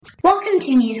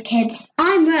to NewzKidz.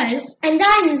 I'm Rose. And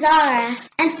I'm Zara.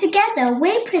 And together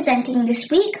we're presenting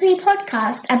this weekly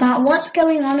podcast about what's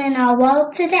going on in our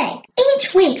world today.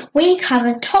 Each week we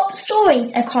cover top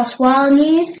stories across world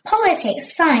news,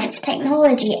 politics, science,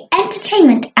 technology,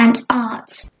 entertainment and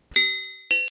arts.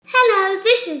 Hello,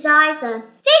 this is Isa.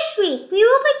 This week we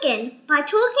will begin by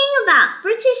talking about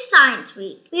British Science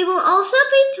Week. We will also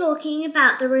be talking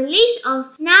about the release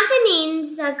of Nazanin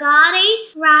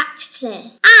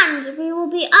Zaghari-Ratcliffe, and we will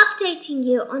be updating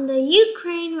you on the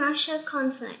Ukraine-Russia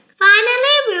conflict.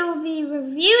 Finally, we will be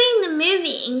reviewing the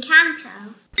movie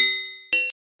Encanto.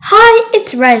 Hi,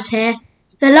 it's Rose here.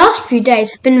 The last few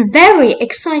days have been very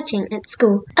exciting at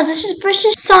school, as it is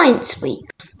British Science Week.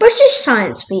 British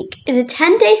Science Week is a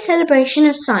 10-day celebration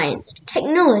of science,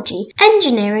 technology,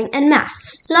 engineering and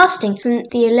maths, lasting from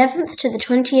the 11th to the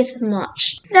 20th of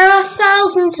March. There are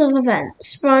thousands of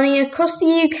events running across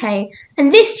the UK,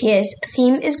 and this year's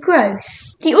theme is growth.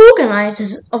 The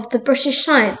organisers of the British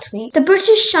Science Week, the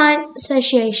British Science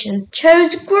Association,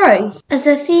 chose growth as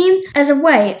the theme as a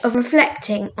way of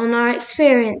reflecting on our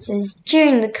experiences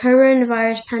during the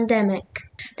coronavirus pandemic.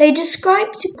 They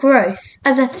described growth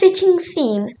as a fitting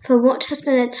theme for what has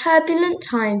been a turbulent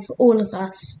time for all of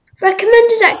us.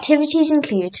 Recommended activities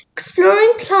include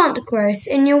exploring plant growth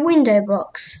in your window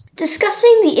box,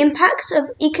 discussing the impact of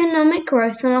economic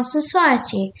growth on our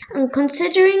society, and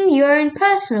considering your own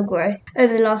personal growth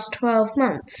over the last 12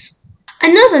 months.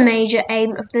 Another major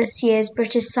aim of this year's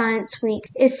British Science Week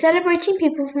is celebrating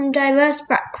people from diverse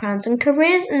backgrounds and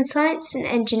careers in science and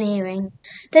engineering.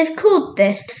 They've called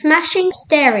this Smashing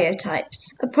Stereotypes,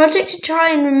 a project to try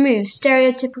and remove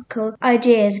stereotypical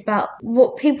ideas about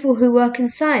what people who work in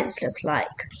science look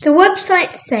like. The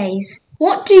website says,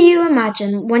 "What do you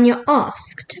imagine when you're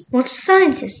asked what a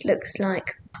scientist looks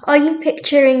like? Are you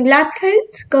picturing lab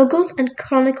coats, goggles and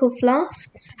conical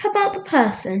flasks? How about the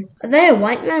person? Are they a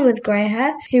white man with grey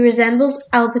hair who resembles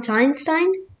Albert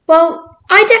Einstein? Well,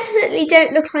 I definitely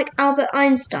don't look like Albert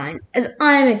Einstein, as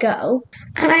I am a girl,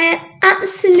 and I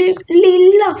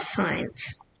absolutely love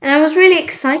science." And I was really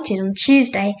excited on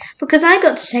Tuesday because I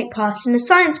got to take part in a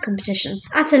science competition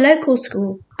at a local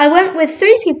school. I went with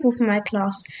 3 people from my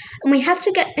class and we had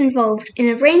to get involved in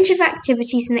a range of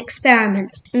activities and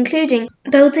experiments, including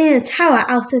building a tower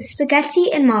out of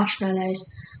spaghetti and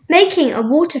marshmallows, making a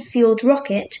water-fueled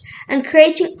rocket, and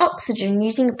creating oxygen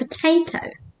using a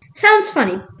potato. Sounds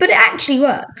funny, but it actually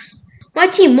works. My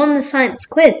team won the science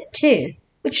quiz too,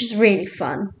 which was really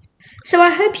fun. So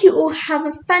I hope you all have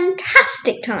a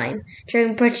fantastic time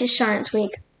during British Science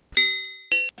Week.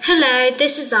 Hello,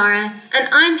 this is Zara, and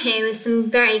I'm here with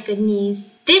some very good news.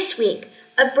 This week,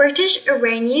 a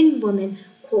British-Iranian woman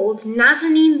called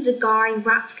Nazanin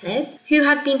Zaghari-Ratcliffe, who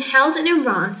had been held in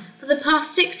Iran for the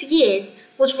past 6 years,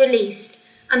 was released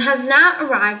and has now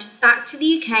arrived back to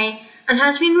the UK and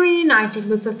has been reunited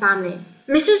with her family.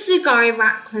 Mrs.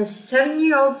 Zaghari-Ratcliffe's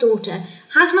 7-year-old daughter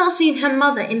has not seen her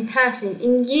mother in person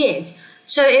in years,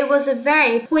 so it was a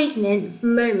very poignant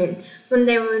moment when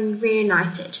they were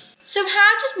reunited. So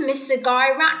how did Miss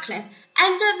Zaghari-Ratcliffe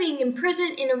end up being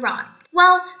imprisoned in Iran?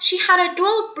 Well, she had a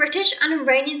dual British and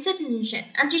Iranian citizenship,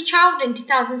 and she travelled in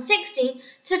 2016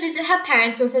 to visit her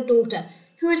parents with her daughter,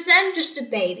 who was then just a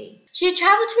baby. She had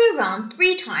travelled to Iran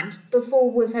 3 times before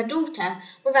with her daughter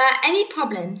without any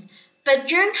problems, but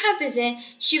during her visit,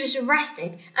 she was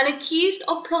arrested and accused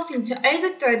of plotting to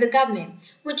overthrow the government,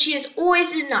 which she has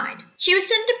always denied. She was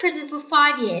sent to prison for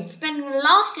 5 years, spending the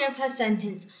last year of her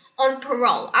sentence on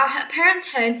parole at her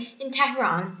parents' home in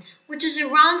Tehran, which is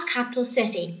Iran's capital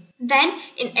city. Then,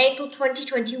 in April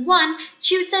 2021,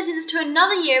 she was sentenced to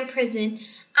another year in prison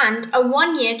and a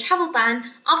 1-year travel ban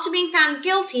after being found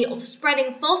guilty of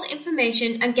spreading false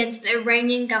information against the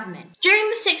Iranian government. During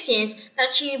the 6 years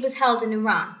that she was held in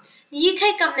Iran, the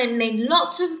UK government made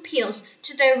lots of appeals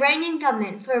to the Iranian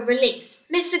government for a release.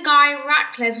 Miss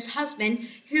Zaghari-Ratcliffe's husband,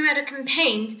 who had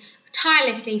campaigned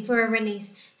tirelessly for a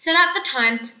release, said at the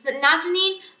time that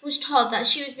Nazanin was told that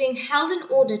she was being held in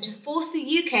order to force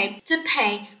the UK to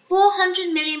pay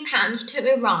 £400 million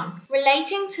to Iran,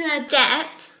 relating to a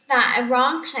debt that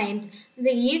Iran claimed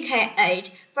the UK owed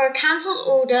for a cancelled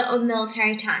order of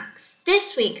military tanks.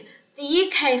 This week,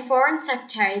 the UK Foreign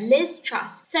Secretary Liz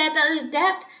Truss said that the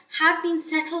debt had been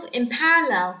settled in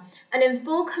parallel and in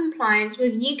full compliance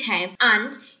with UK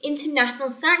and international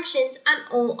sanctions and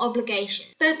all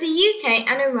obligations. Both the UK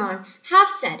and Iran have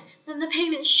said that the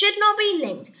payment should not be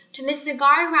linked to Ms.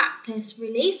 Zaghari-Ratcliffe's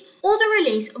release or the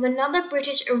release of another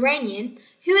British Iranian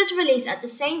who was released at the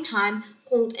same time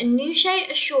called Anousheh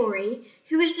Ashouri,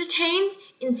 who was detained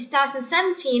in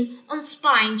 2017 on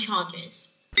spying charges.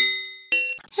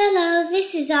 Hello,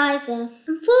 this is Isa.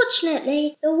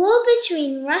 Unfortunately, the war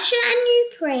between Russia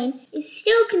and Ukraine is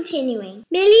still continuing.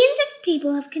 Millions of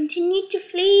people have continued to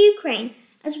flee Ukraine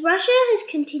as Russia has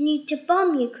continued to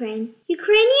bomb Ukraine.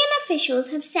 Ukrainian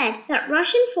officials have said that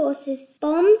Russian forces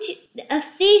bombed a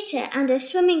theatre and a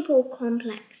swimming pool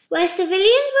complex where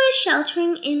civilians were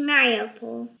sheltering in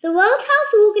Mariupol. The World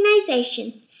Health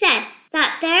Organization said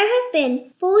that there have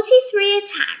been 43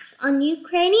 attacks on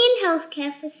Ukrainian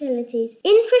healthcare facilities,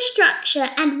 infrastructure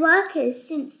and workers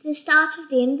since the start of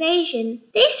the invasion.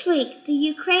 This week, the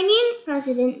Ukrainian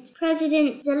President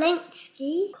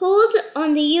Zelensky, called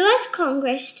on the US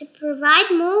Congress to provide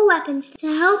more weapons to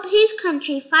help his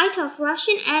country fight off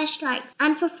Russian airstrikes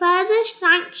and for further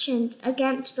sanctions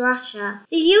against Russia.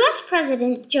 The US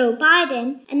President Joe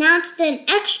Biden announced an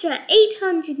extra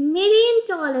 $800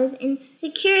 million in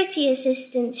security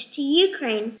assistance to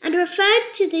Ukraine and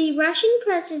referred to the Russian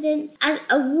president as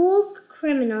a war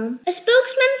criminal. A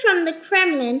spokesman from the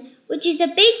Kremlin, which is a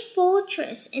big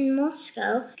fortress in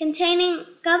Moscow containing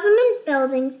government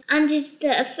buildings and is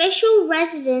the official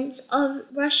residence of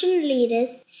Russian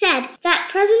leaders, said that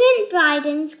President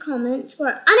Biden's comments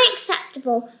were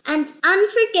unacceptable and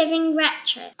unforgiving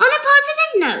rhetoric. On a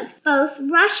positive note, both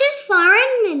Russia's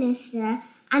foreign minister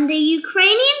and the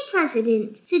Ukrainian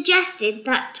president suggested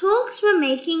that talks were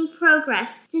making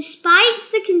progress despite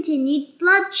the continued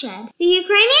bloodshed. The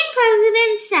Ukrainian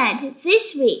president said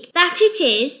this week that it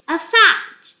is a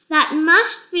fact that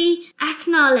must be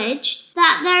acknowledged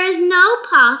that there is no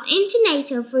path into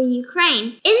NATO for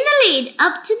Ukraine. In the lead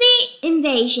up to the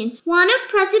invasion, one of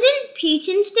President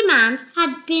Putin's demands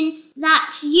had been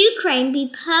that Ukraine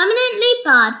be permanently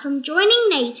barred from joining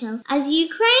NATO, as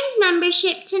Ukraine's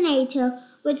membership to NATO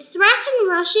would threaten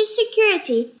Russia's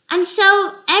security, and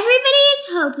so everybody is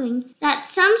hoping that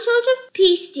some sort of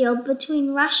peace deal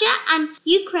between Russia and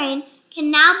Ukraine can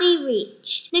now be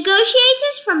reached.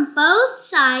 Negotiators from both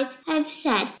sides have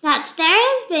said that there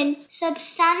has been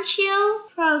substantial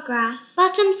progress,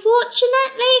 but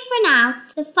unfortunately for now,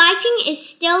 the fighting is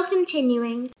still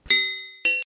continuing.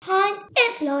 Hi,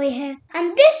 it's Laurie here,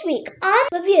 and this week I'm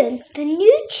reviewing the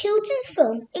new children's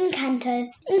film, Encanto.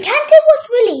 Encanto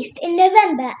was released in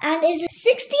November and is the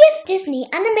 60th Disney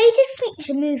animated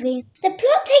feature movie. The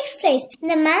plot takes place in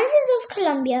the mountains of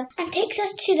Colombia and takes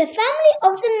us to the family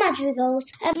of the Madrigals,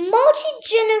 a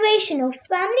multi-generational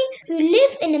family who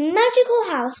live in a magical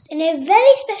house in a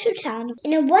very special town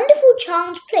in a wonderful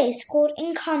charmed place called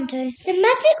Encanto. The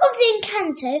magic of the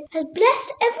Encanto has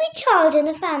blessed every child in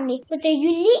the family with a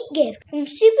unique gift, from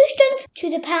super strength to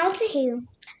the power to heal.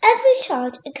 Every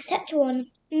child except one,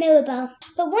 Mirabelle.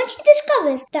 But when she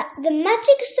discovers that the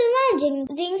magic surrounding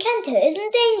the Encanto is in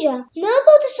danger,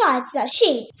 Mirabelle decides that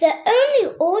she, the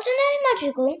only ordinary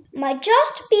magical, might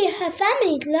just be her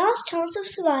family's last chance of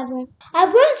survival. I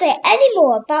won't say any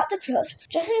more about the plot,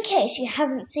 just in case you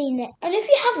haven't seen it. And if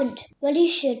you haven't, well, you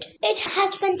should. It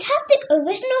has fantastic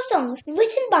original songs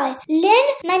written by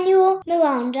Lin-Manuel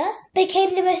Miranda,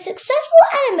 became the most successful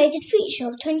animated feature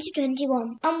of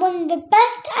 2021, and won the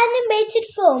Best Animated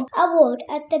Film award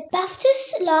at the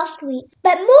BAFTAs last week.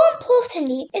 But more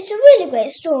importantly, it's a really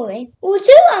great story.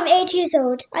 Although I'm 8 years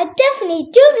old, I definitely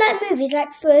don't like movies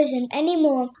like Frozen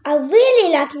anymore. I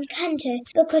really like Encanto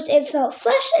because it felt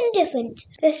fresh and different.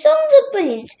 The songs are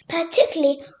brilliant,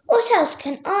 particularly What Else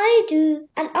Can I Do?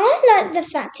 And I like the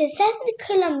fact it's set in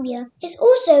Colombia. It's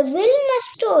also a really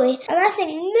nice story, and I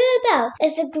think Mirabelle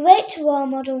is a great role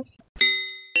model.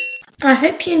 I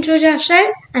hope you enjoyed our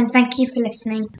show, and thank you for listening.